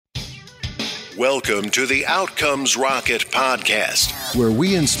Welcome to the Outcomes Rocket podcast, where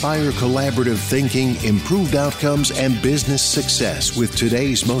we inspire collaborative thinking, improved outcomes, and business success with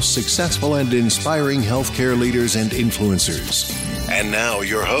today's most successful and inspiring healthcare leaders and influencers. And now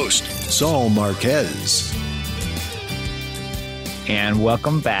your host, Saul Marquez. And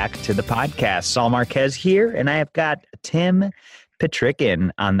welcome back to the podcast. Saul Marquez here, and I have got Tim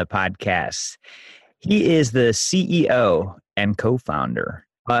Petrickin on the podcast. He is the CEO and co-founder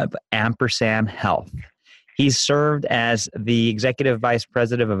of Ampersand Health. He's served as the Executive Vice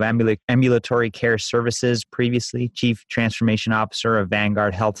President of Ambulatory Care Services, previously Chief Transformation Officer of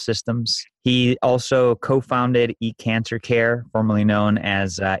Vanguard Health Systems. He also co-founded eCancer Care, formerly known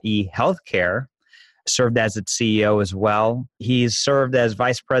as eHealthcare, served as its CEO as well. He's served as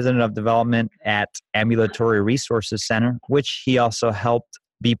Vice President of Development at Ambulatory Resources Center, which he also helped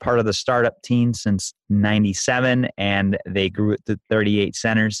be part of the startup team since 97, and they grew it to 38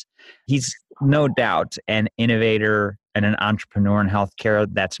 centers. He's no doubt an innovator and an entrepreneur in healthcare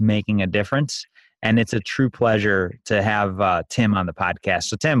that's making a difference. And it's a true pleasure to have Tim on the podcast.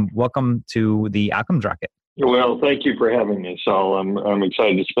 So Tim, welcome to the Outcomes Rocket. Well, thank you for having me, Saul. I'm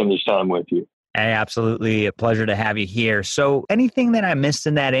excited to spend this time with you. Absolutely. A pleasure to have you here. So anything that I missed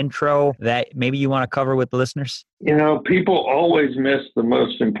in that intro that maybe you want to cover with the listeners? You know, people always miss the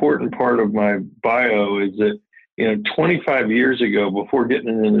most important part of my bio is that, 25 years ago, before getting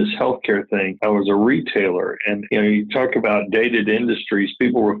into this healthcare thing, I was a retailer. And, you talk about dated industries,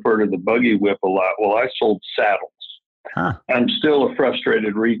 people refer to the buggy whip a lot. Well, I sold saddles. Huh. I'm still a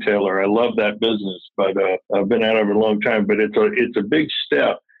frustrated retailer. I love that business, but I've been at it for a long time. But it's a big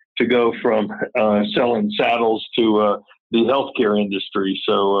step to go from selling saddles to the healthcare industry.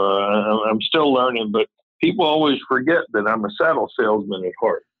 So I'm still learning, but people always forget that I'm a saddle salesman at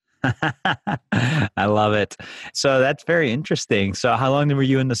heart. I love it. So that's very interesting. So how long were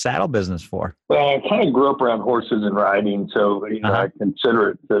you in the saddle business for? Well, I kind of grew up around horses and riding, so I consider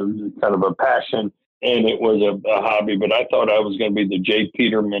it kind of a passion, and it was a hobby, but I thought I was going to be the J.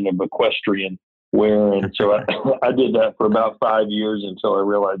 Peterman of equestrian wear, and so I did that for about 5 years until I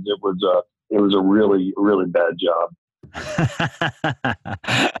realized it was a really, really bad job.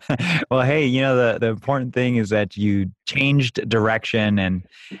 Well, hey, the important thing is that you changed direction,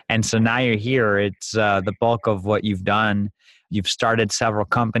 and so now you're here. It's the bulk of what you've done. You've started several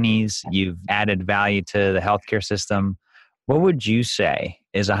companies. You've added value to the healthcare system. What would you say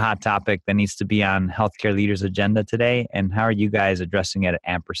is a hot topic that needs to be on healthcare leaders' agenda today, and how are you guys addressing it at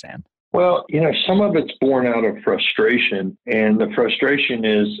Ampersand? Well, some of it's born out of frustration, and the frustration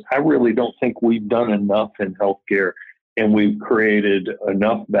is I really don't think we've done enough in healthcare, and we've created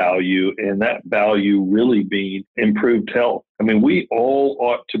enough value, and that value really being improved health. I mean, we all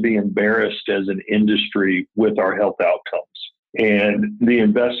ought to be embarrassed as an industry with our health outcomes and the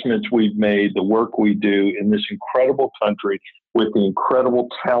investments we've made, the work we do in this incredible country with the incredible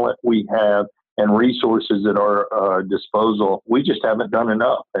talent we have and resources at our disposal. We just haven't done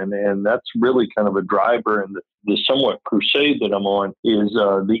enough. And that's really kind of a driver. And the somewhat crusade that I'm on is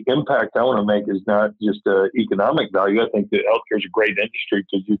the impact I want to make is not just economic value. I think that healthcare is a great industry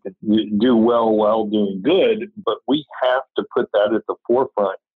because you can do well while doing good, but we have to put that at the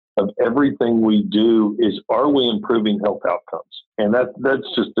forefront of everything we do is, are we improving health outcomes? And that's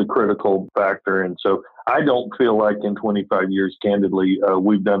just the critical factor. And so I don't feel like in 25 years, candidly,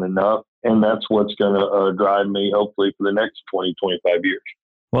 we've done enough. And that's what's going to drive me, hopefully, for the next 20, 25 years.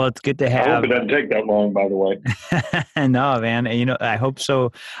 Well, it's good to have. I hope it doesn't take that long, by the way. No, man. I hope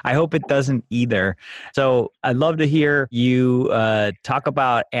so. I hope it doesn't either. So I'd love to hear you talk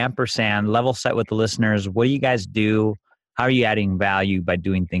about Ampersand, level set with the listeners. What do you guys do? How are you adding value by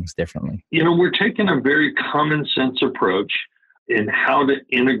doing things differently? We're taking a very common sense approach in how to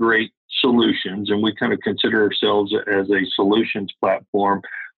integrate solutions. And we kind of consider ourselves as a solutions platform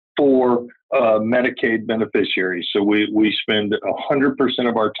for Medicaid beneficiaries. So we spend 100%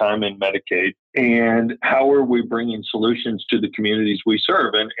 of our time in Medicaid. And how are we bringing solutions to the communities we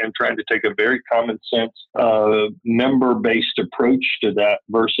serve and trying to take a very common sense member-based approach to that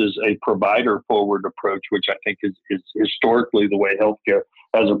versus a provider-forward approach, which I think is historically the way healthcare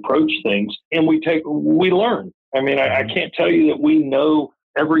has approached things. And we learn. I mean, I can't tell you that we know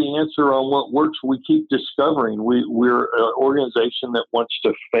every answer on what works. We keep discovering. We're an organization that wants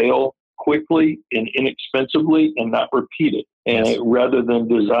to fail quickly and inexpensively and not repeat it. And rather than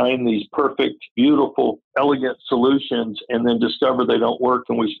design these perfect, beautiful, elegant solutions and then discover they don't work,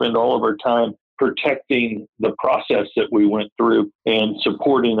 and we spend all of our time protecting the process that we went through and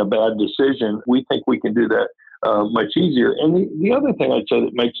supporting a bad decision, we think we can do that much easier. And the other thing I'd say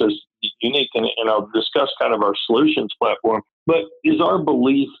that makes us unique, and I'll discuss kind of our solutions platform, but is our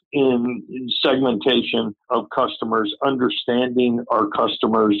belief in segmentation of customers, understanding our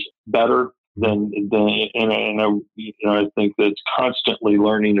customers better than I think that's constantly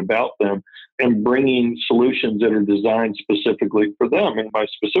learning about them and bringing solutions that are designed specifically for them. And my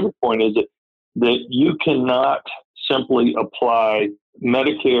specific point is that you cannot simply apply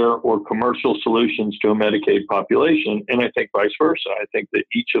Medicare or commercial solutions to a Medicaid population. And I think vice versa. I think that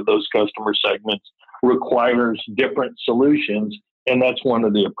each of those customer segments requires different solutions. And that's one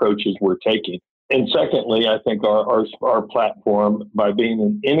of the approaches we're taking. And secondly, I think our platform, by being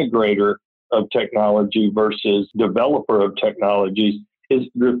an integrator of technology versus developer of technologies, is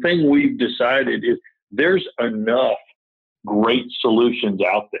the thing we've decided is there's enough great solutions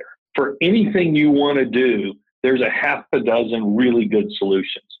out there. For anything you want to do, there's a half a dozen really good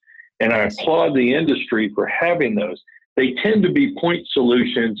solutions. And I applaud the industry for having those. They tend to be point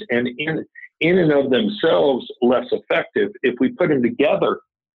solutions and in and of themselves less effective. If we put them together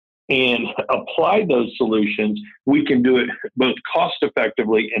and apply those solutions, we can do it both cost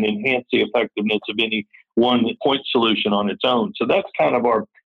effectively and enhance the effectiveness of any one point solution on its own. So that's kind of our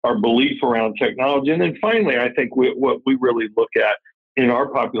belief around technology. And then finally, I think what we really look at in our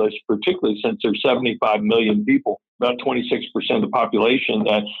population, particularly since there's 75 million people, about 26% of the population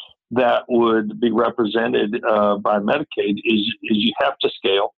that would be represented by Medicaid, is you have to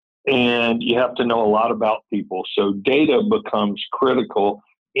scale and you have to know a lot about people. So data becomes critical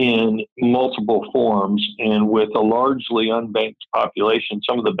in multiple forms, and with a largely unbanked population,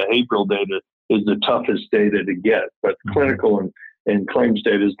 some of the behavioral data is the toughest data to get, but clinical and claims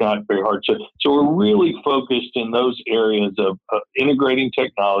data is not very hard. So we're really focused in those areas of integrating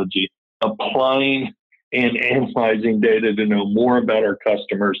technology, applying and analyzing data to know more about our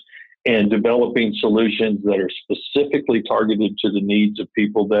customers, and developing solutions that are specifically targeted to the needs of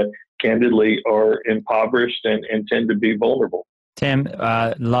people that candidly are impoverished and tend to be vulnerable. Tim,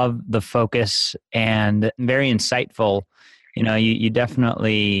 love the focus and very insightful. You know, you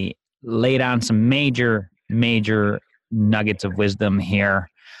definitely laid on some major nuggets of wisdom here.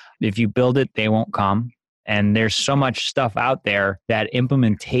 If you build it, they won't come. And there's so much stuff out there that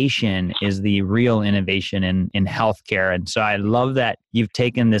implementation is the real innovation in healthcare. And so I love that you've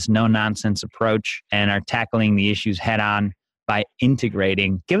taken this no-nonsense approach and are tackling the issues head-on by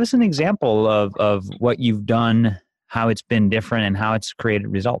integrating. Give us an example of what you've done, how it's been different, and how it's created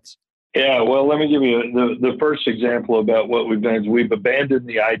results. Yeah, well, let me give you the first example about what we've done. Is we've abandoned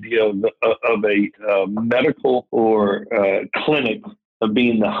the idea of a medical or clinic of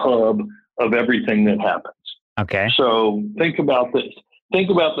being the hub of everything that happens. Okay. So think about this.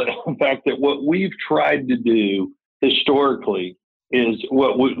 Think about the fact that what we've tried to do historically is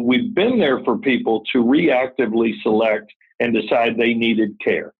we've been there for people to reactively select and decide they needed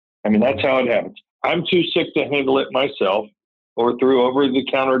care. I mean, that's how it happens. I'm too sick to handle it myself, or through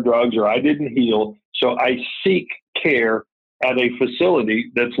over-the-counter drugs, or I didn't heal, so I seek care at a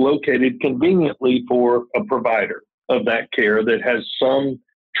facility that's located conveniently for a provider of that care that has some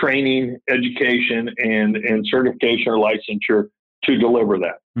training, education, and certification or licensure to deliver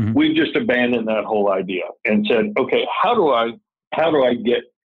that. Mm-hmm. We've just abandoned that whole idea and said, okay, how do I get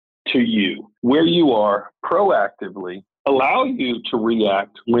to you where you are proactively, allow you to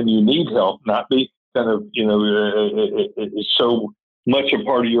react when you need help, not be kind of, so much a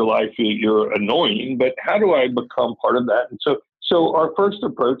part of your life you're annoying, but how do I become part of that? And so our first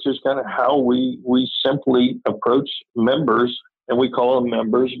approach is kind of how we simply approach members, and we call them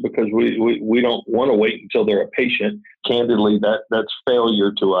members because we don't want to wait until they're a patient. Candidly, that's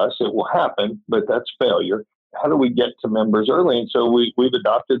failure to us. It will happen, but that's failure. How do we get to members early? And so we've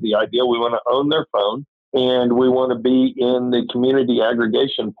adopted the idea we want to own their phone, and we want to be in the community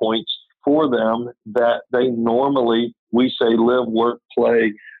aggregation points for them that they normally, we say, live, work,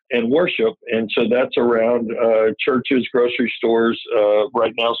 play, and worship. And so that's around churches, grocery stores,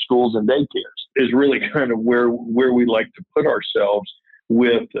 right now schools and daycares is really kind of where we like to put ourselves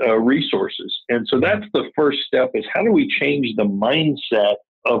with resources. And so that's the first step, is how do we change the mindset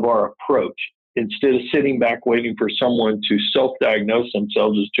of our approach instead of sitting back waiting for someone to self-diagnose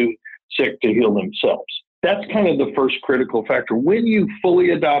themselves as too sick to heal themselves. That's kind of the first critical factor. When you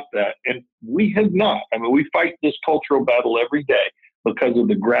fully adopt that, and we have not, I mean, we fight this cultural battle every day because of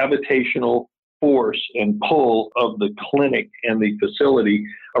the gravitational force and pull of the clinic and the facility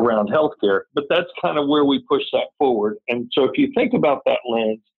around healthcare, but that's kind of where we push that forward. And so if you think about that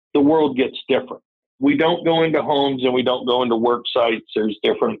lens, the world gets different. We don't go into homes and we don't go into work sites. There's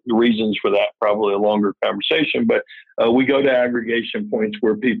different reasons for that, probably a longer conversation, but we go to aggregation points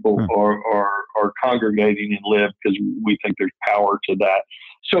where people are congregating and live because we think there's power to that.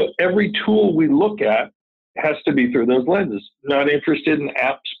 So every tool we look at has to be through those lenses. Not interested in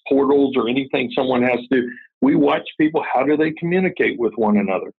apps, portals, or anything someone has to do. We watch people, how do they communicate with one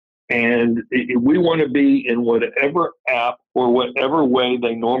another? And we want to be in whatever app or whatever way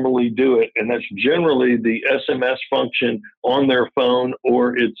they normally do it. And that's generally the SMS function on their phone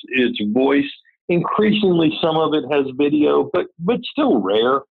or it's voice. Increasingly, some of it has video, but still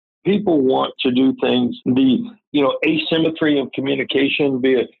rare. People want to do things. The asymmetry of communication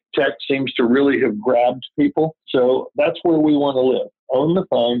via text seems to really have grabbed people. So that's where we want to live, on the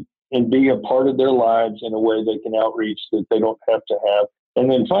phone and be a part of their lives in a way they can outreach that they don't have to have. And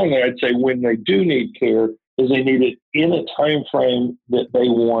then finally, I'd say when they do need care, is they need it in a time frame that they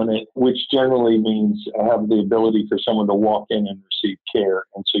want it, which generally means have the ability for someone to walk in and receive care.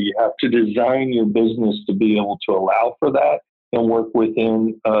 And so you have to design your business to be able to allow for that and work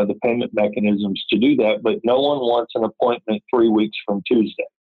within the payment mechanisms to do that. But no one wants an appointment 3 weeks from Tuesday.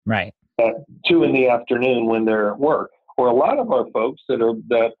 Right. At 2 p.m. when they're at work. Or a lot of our folks that are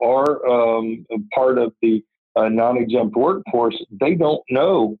part of the non-exempt workforce, they don't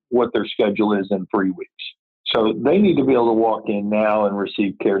know what their schedule is in 3 weeks. So they need to be able to walk in now and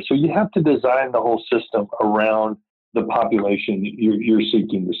receive care. So you have to design the whole system around the population you're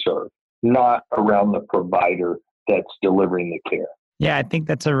seeking to serve, not around the provider that's delivering the care. Yeah, I think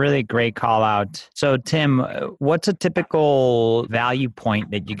that's a really great call out. So Tim, what's a typical value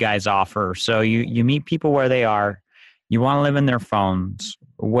point that you guys offer? So you meet people where they are, you want to live in their phones.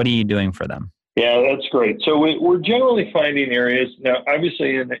 What are you doing for them? Yeah, that's great. So we're generally finding areas. Now,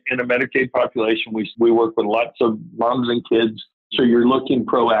 obviously, in a Medicaid population, we work with lots of moms and kids. So you're looking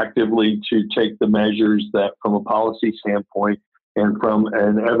proactively to take the measures that from a policy standpoint and from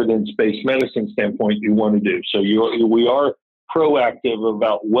an evidence-based medicine standpoint you want to do. So we are proactive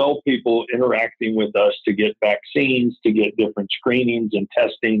about people interacting with us to get vaccines, to get different screenings and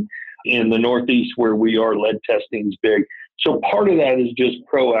testing. In the Northeast where we are, lead testing is big. So part of that is just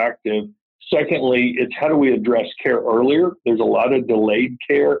proactive. Secondly, it's how do we address care earlier? There's a lot of delayed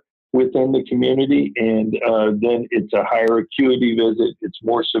care within the community, and then it's a higher acuity visit. It's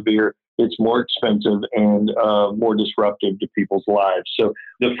more severe, it's more expensive, and more disruptive to people's lives. So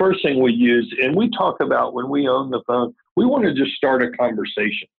the first thing we use, and we talk about when we own the phone, we want to just start a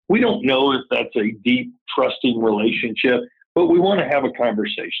conversation. We don't know if that's a deep, trusting relationship, but we want to have a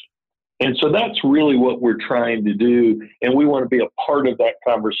conversation. And so that's really what we're trying to do, and we want to be a part of that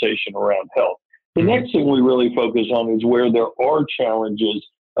conversation around health. The next thing we really focus on is where there are challenges,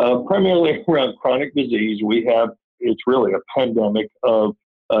 primarily around chronic disease. It's really a pandemic of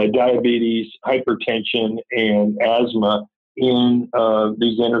diabetes, hypertension, and asthma in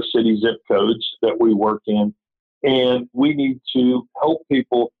these inner city zip codes that we work in. And we need to help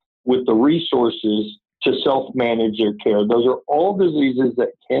people with the resources to self-manage their care. Those are all diseases that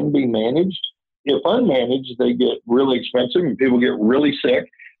can be managed. If unmanaged, they get really expensive and people get really sick,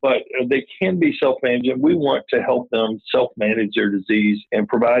 but they can be self-managed. And we want to help them self-manage their disease and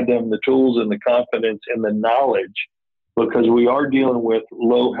provide them the tools and the confidence and the knowledge, because we are dealing with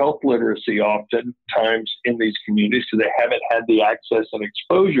low health literacy oftentimes in these communities because they haven't had the access and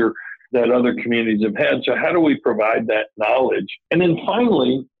exposure that other communities have had. So how do we provide that knowledge? And then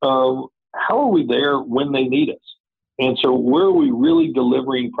finally, how are we there when they need us? And so where are we really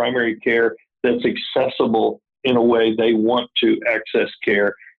delivering primary care that's accessible in a way they want to access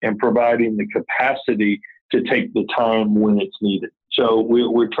care and providing the capacity to take the time when it's needed? So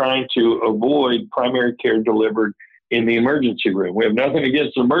we're trying to avoid primary care delivered in the emergency room. We have nothing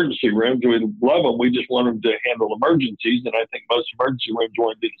against emergency rooms. We love them. We just want them to handle emergencies. And I think most emergency rooms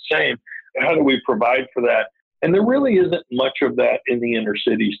want to do the same. How do we provide for that? And there really isn't much of that in the inner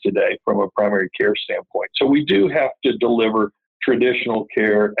cities today from a primary care standpoint. So we do have to deliver traditional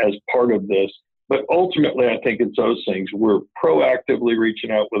care as part of this. But ultimately, I think it's those things. We're proactively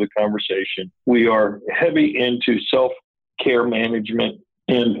reaching out with a conversation. We are heavy into self-care management.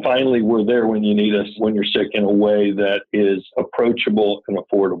 And finally, we're there when you need us, when you're sick, in a way that is approachable and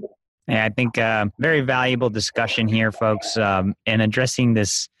affordable. Yeah, I think very valuable discussion here, folks, in addressing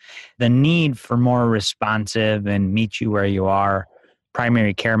the need for more responsive and meet you where you are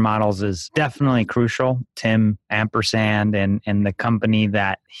primary care models is definitely crucial. Tim Ampersand and the company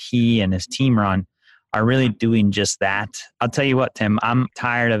that he and his team run are really doing just that. I'll tell you what, Tim, I'm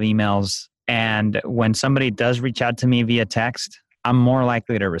tired of emails. And when somebody does reach out to me via text, I'm more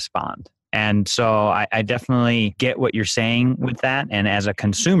likely to respond. And so I definitely get what you're saying with that. And as a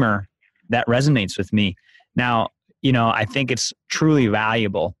consumer, that resonates with me. Now, I think it's truly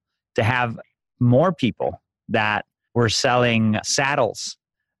valuable to have more people that were selling saddles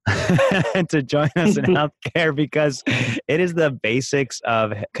to join us in healthcare, because it is the basics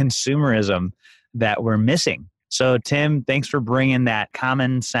of consumerism that we're missing. So Tim, thanks for bringing that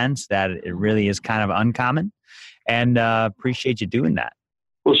common sense that it really is kind of uncommon, and appreciate you doing that.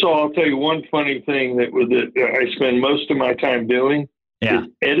 Well, so I'll tell you one funny thing that I spend most of my time doing is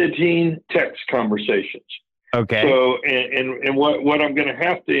editing text conversations. Okay. So, and what I'm going to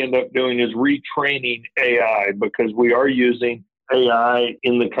have to end up doing is retraining AI, because we are using AI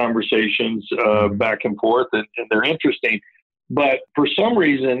in the conversations back and forth, and they're interesting. But for some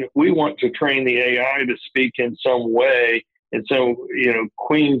reason, we want to train the AI to speak in some way, and so,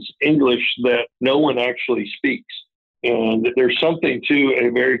 Queen's English that no one actually speaks. And there's something to a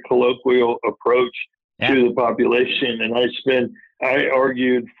very colloquial approach to the population. And I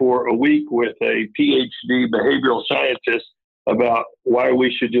argued for a week with a PhD behavioral scientist about why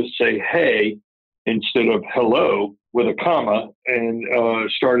we should just say hey instead of hello with a comma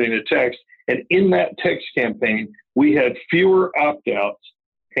and starting a text. And in that text campaign, we had fewer opt-outs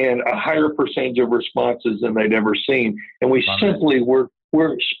and a higher percentage of responses than they'd ever seen. And we simply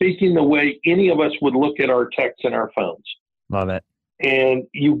we're speaking the way any of us would look at our texts and our phones. Love it. And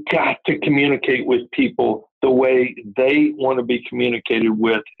you got to communicate with people the way they want to be communicated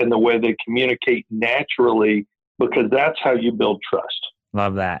with and the way they communicate naturally, because that's how you build trust.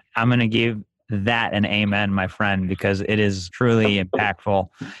 Love that. I'm going to give that an amen, my friend, because it is truly impactful.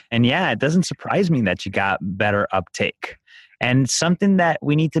 And it doesn't surprise me that you got better uptake. And something that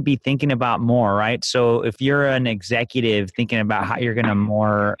we need to be thinking about more, right? So if you're an executive thinking about how you're going to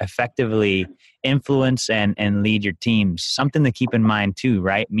more effectively influence and lead your teams, something to keep in mind too,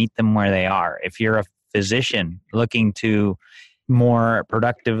 right? Meet them where they are. If you're a physician looking to more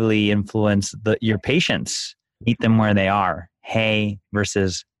productively influence your patients, meet them where they are. Hey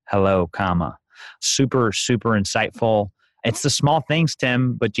versus hello, comma. Super, super insightful. It's the small things,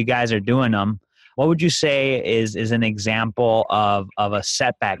 Tim, but you guys are doing them. What would you say is an example of a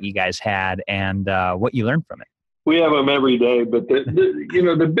setback you guys had and what you learned from it? We have them every day, but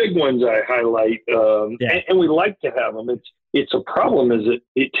the big ones I highlight, and we like to have them. It's a problem is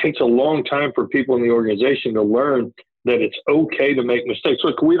it takes a long time for people in the organization to learn that it's okay to make mistakes.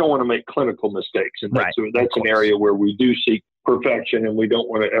 Look, we don't want to make clinical mistakes, and that's an area where we do seek perfection, and we don't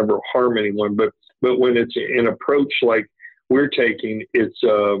want to ever harm anyone. But when it's an approach like we're taking, it's a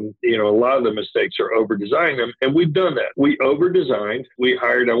lot of the mistakes are over-designing them, and we've done that. We over-designed. We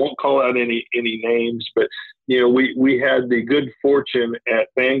hired. I won't call out any names, but we had the good fortune at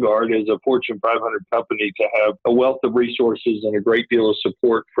Vanguard as a Fortune 500 company to have a wealth of resources and a great deal of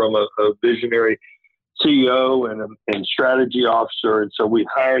support from a visionary CEO and strategy officer. And so we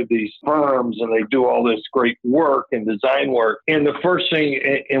hired these firms, and they do all this great work and design work. And the first thing,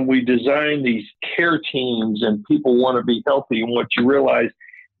 and we designed these care teams, and people want to be healthy. And what you realize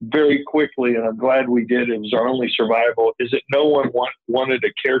very quickly, and I'm glad we did, it was our only survival, is that no one wanted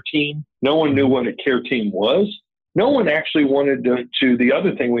a care team. No one knew what a care team was. No one actually wanted to. The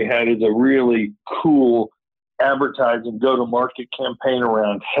other thing we had is a really cool advertising go-to-market campaign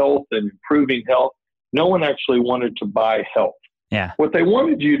around health and improving health. No one actually wanted to buy health. Yeah. What they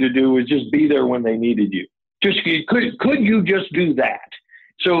wanted you to do was just be there when they needed you. Could you just do that?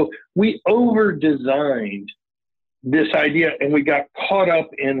 So we over-designed this idea, and we got caught up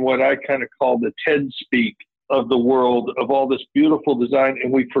in what I kind of call the TED speak of the world of all this beautiful design,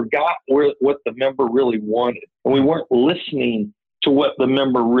 and we forgot what the member really wanted. And we weren't listening to what the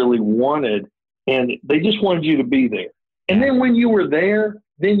member really wanted, and they just wanted you to be there. And then when you were there,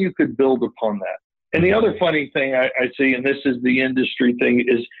 then you could build upon that. And the other funny thing I see, and this is the industry thing,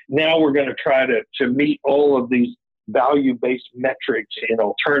 is now we're going to try to meet all of these value-based metrics and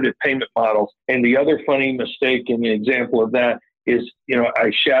alternative payment models. And the other funny mistake and the example of that is,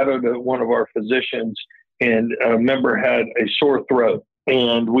 I shadowed one of our physicians, and a member had a sore throat.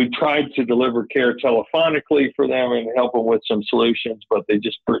 And we tried to deliver care telephonically for them and help them with some solutions, but they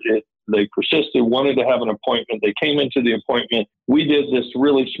persisted, wanted to have an appointment. They came into the appointment. We did this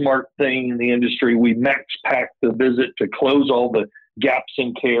really smart thing in the industry. We max-packed the visit to close all the gaps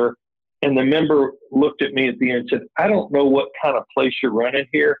in care. And the member looked at me at the end and said, I don't know what kind of place you're running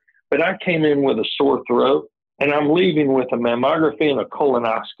here, but I came in with a sore throat, and I'm leaving with a mammography and a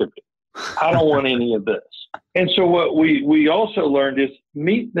colonoscopy. I don't want any of this. And so what we also learned is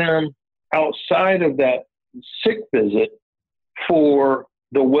meet them outside of that sick visit for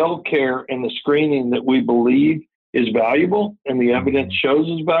the well care and the screening that we believe is valuable and the evidence shows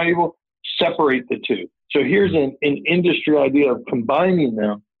is valuable. Separate the two. So here's an industry idea of combining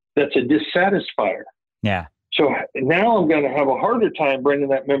them that's a dissatisfier. Yeah. So now I'm going to have a harder time bringing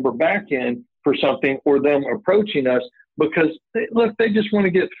that member back in for something, or them approaching us because they just want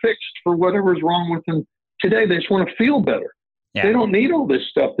to get fixed for whatever's wrong with them today. They just want to feel better. Yeah. They don't need all this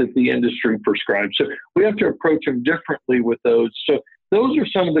stuff that the industry prescribes. So we have to approach them differently with those. So those are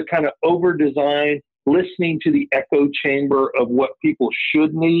some of the kind of over-design, listening to the echo chamber of what people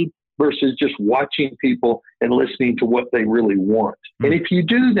should need versus just watching people and listening to what they really want. And if you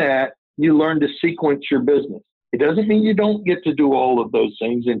do that, you learn to sequence your business. It doesn't mean you don't get to do all of those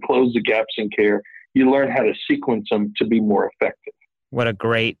things and close the gaps in care. You learn how to sequence them to be more effective. What a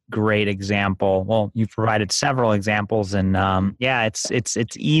great example. Well, you've provided several examples, and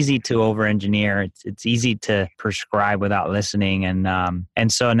it's easy to over-engineer. It's easy to prescribe without listening,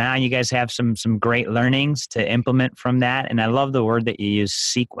 and so now you guys have some great learnings to implement from that. And I love the word that you use,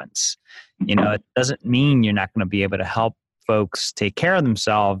 sequence. It doesn't mean you're not going to be able to help folks take care of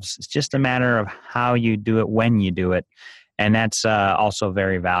themselves. It's just a matter of how you do it when you do it. And that's also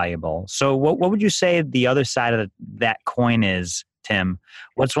very valuable. So what would you say the other side of that coin is, Tim?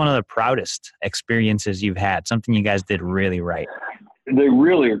 What's one of the proudest experiences you've had? Something you guys did really right? They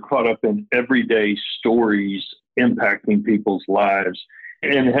really are caught up in everyday stories impacting people's lives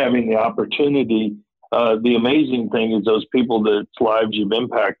and having the opportunity. The amazing thing is those people that's lives you've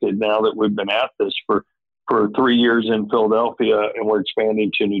impacted now that we've been at this for 3 years in Philadelphia, and we're expanding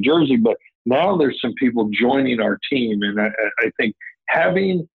to New Jersey. But now there's some people joining our team. And I think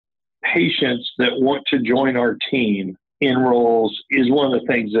having patients that want to join our team in roles is one of the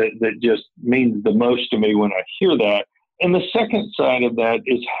things that just means the most to me when I hear that. And the second side of that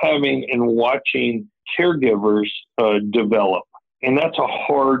is having and watching caregivers develop. And that's a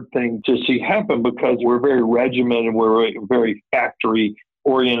hard thing to see happen because we're very regimented, we're very factory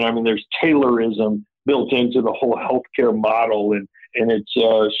oriented. I mean, there's Taylorism built into the whole healthcare model, and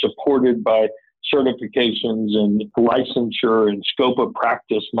it's supported by certifications and licensure and scope of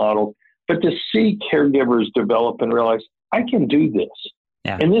practice models. But to see caregivers develop and realize, I can do this.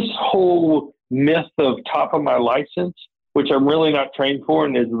 Yeah. And this whole myth of top of my license, which I'm really not trained for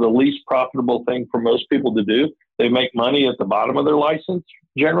and is the least profitable thing for most people to do, they make money at the bottom of their license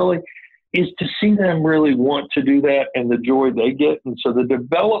generally, is to see them really want to do that and the joy they get. And so the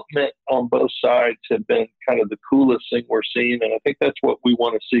development on both sides have been kind of the coolest thing we're seeing. And I think that's what we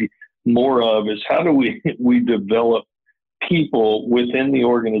want to see more of, is how do we develop people within the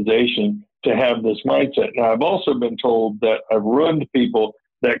organization to have this mindset. Now, I've also been told that I've ruined people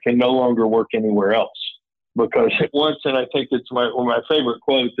that can no longer work anywhere else, because once, and I think it's one of my favorite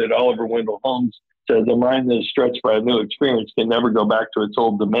quotes that Oliver Wendell Holmes says, "A mind that is stretched by a new experience can never go back to its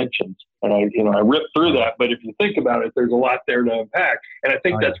old dimensions." And I ripped through that, but if you think about it, there's a lot there to unpack. And I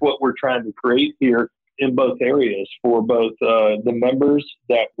think that's what we're trying to create here in both areas for both the members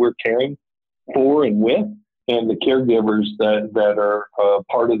that we're caring for and with, and the caregivers that are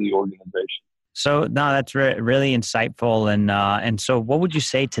part of the organization. So no, that's really insightful. And so what would you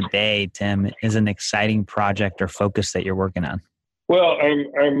say today, Tim, is an exciting project or focus that you're working on? Well,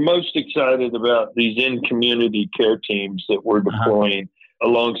 I'm most excited about these in-community care teams that we're deploying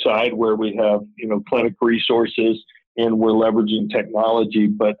alongside where we have, clinic resources and we're leveraging technology.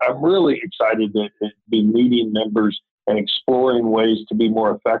 But I'm really excited to be meeting members and exploring ways to be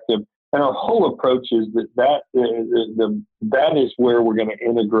more effective. And our whole approach is that is where we're going to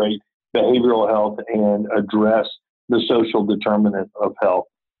integrate behavioral health and address the social determinant of health.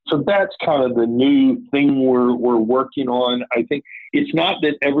 So that's kind of the new thing we're working on. I think it's not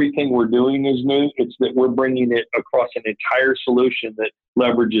that everything we're doing is new. It's that we're bringing it across an entire solution that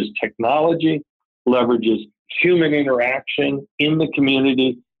leverages technology, leverages human interaction in the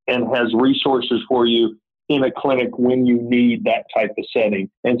community, and has resources for you in a clinic when you need that type of setting.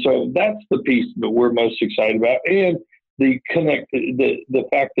 And so that's the piece that we're most excited about. And the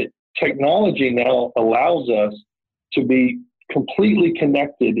fact that technology now allows us to be completely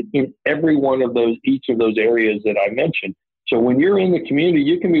connected in every one of each of those areas that I mentioned. So when you're in the community,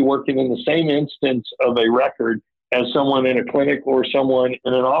 you can be working in the same instance of a record as someone in a clinic or someone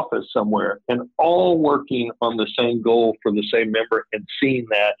in an office somewhere, and all working on the same goal for the same member, and seeing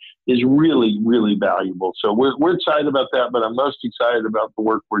that is really, really valuable. So we're excited about that, but I'm most excited about the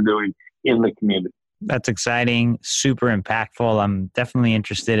work we're doing in the community. That's exciting, super impactful. I'm definitely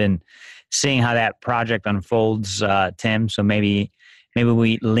interested in seeing how that project unfolds, Tim. So maybe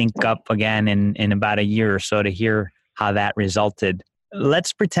we link up again in about a year or so to hear how that resulted.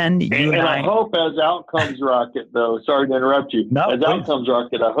 Let's pretend you and I hope as Outcomes Rocket, though, sorry to interrupt you, Outcomes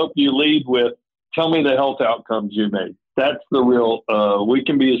Rocket, I hope you lead with, tell me the health outcomes you made. That's the real, we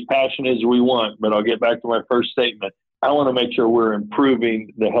can be as passionate as we want, but I'll get back to my first statement. I want to make sure we're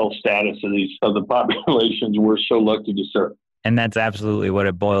improving the health status of the populations we're so lucky to serve. And that's absolutely what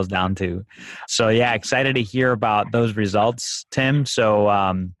it boils down to. So yeah, excited to hear about those results, Tim. So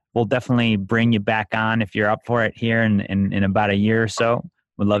we'll definitely bring you back on if you're up for it here in about a year or so.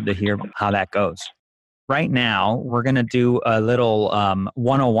 We'd love to hear how that goes. Right now, we're going to do a little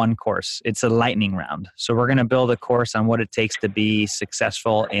 101 course. It's a lightning round. So we're going to build a course on what it takes to be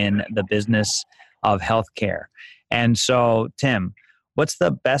successful in the business of healthcare. And so, Tim, what's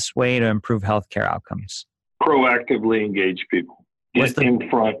the best way to improve healthcare outcomes? Proactively engage people. Get in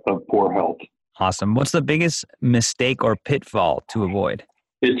front of poor health. Awesome. What's the biggest mistake or pitfall to avoid?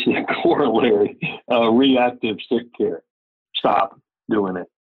 It's the corollary, reactive sick care. Stop doing it.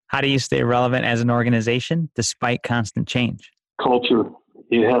 How do you stay relevant as an organization despite constant change? Culture.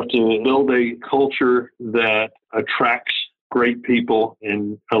 You have to build a culture that attracts great people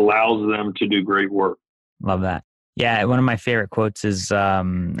and allows them to do great work. Love that. Yeah, one of my favorite quotes is, I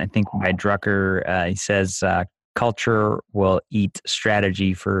think by Drucker. He says, culture will eat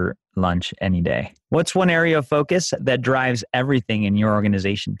strategy for lunch any day. What's one area of focus that drives everything in your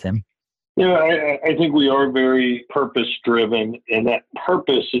organization, Tim? I think we are very purpose-driven, and that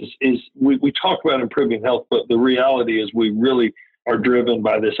purpose is we talk about improving health, but the reality is we really are driven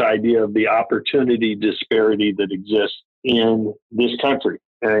by this idea of the opportunity disparity that exists in this country.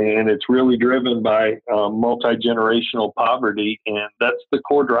 And it's really driven by multi-generational poverty, and that's the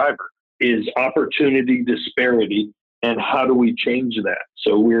core driver, is opportunity disparity, and how do we change that?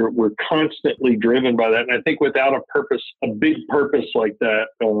 So we're constantly driven by that, and I think without a purpose, a big purpose like that,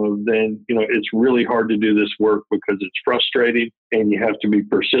 then it's really hard to do this work because it's frustrating, and you have to be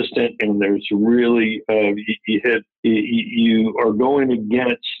persistent, and there's really you are going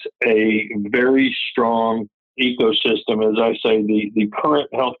against a very strong ecosystem. As I say, the current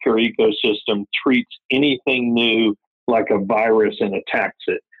healthcare ecosystem treats anything new like a virus and attacks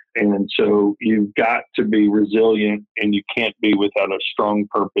it. And so you've got to be resilient, and you can't be without a strong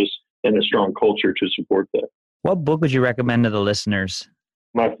purpose and a strong culture to support that. What book would you recommend to the listeners?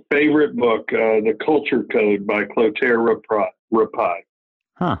 My favorite book, The Culture Code by Clotaire Rapaille.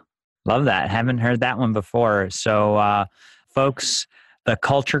 Huh. Love that. Haven't heard that one before. So, folks, The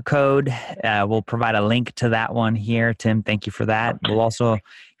Culture Code, we'll provide a link to that one here. Tim, thank you for that. We'll also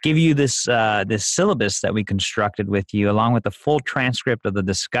give you this syllabus that we constructed with you, along with the full transcript of the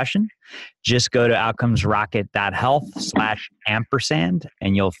discussion. Just go to outcomesrocket.health/ampersand,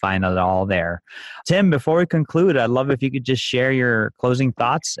 and you'll find it all there. Tim, before we conclude, I'd love if you could just share your closing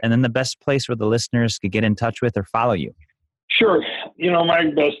thoughts and then the best place where the listeners could get in touch with or follow you. Sure. My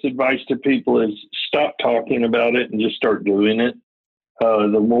best advice to people is stop talking about it and just start doing it.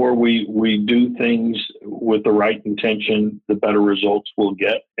 The more we do things with the right intention, the better results we'll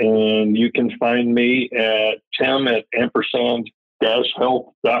get. And you can find me at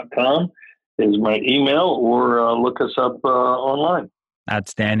tim@ampersand-health.com is my email, or look us up online.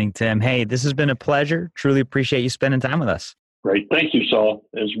 Outstanding, Tim. Hey, this has been a pleasure. Truly appreciate you spending time with us. Great. Thank you, Saul.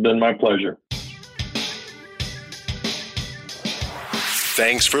 It's been my pleasure.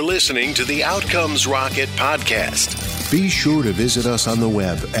 Thanks for listening to the Outcomes Rocket podcast. Be sure to visit us on the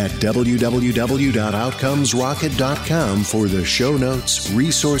web at www.outcomesrocket.com for the show notes,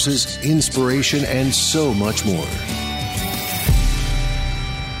 resources, inspiration, and so much more.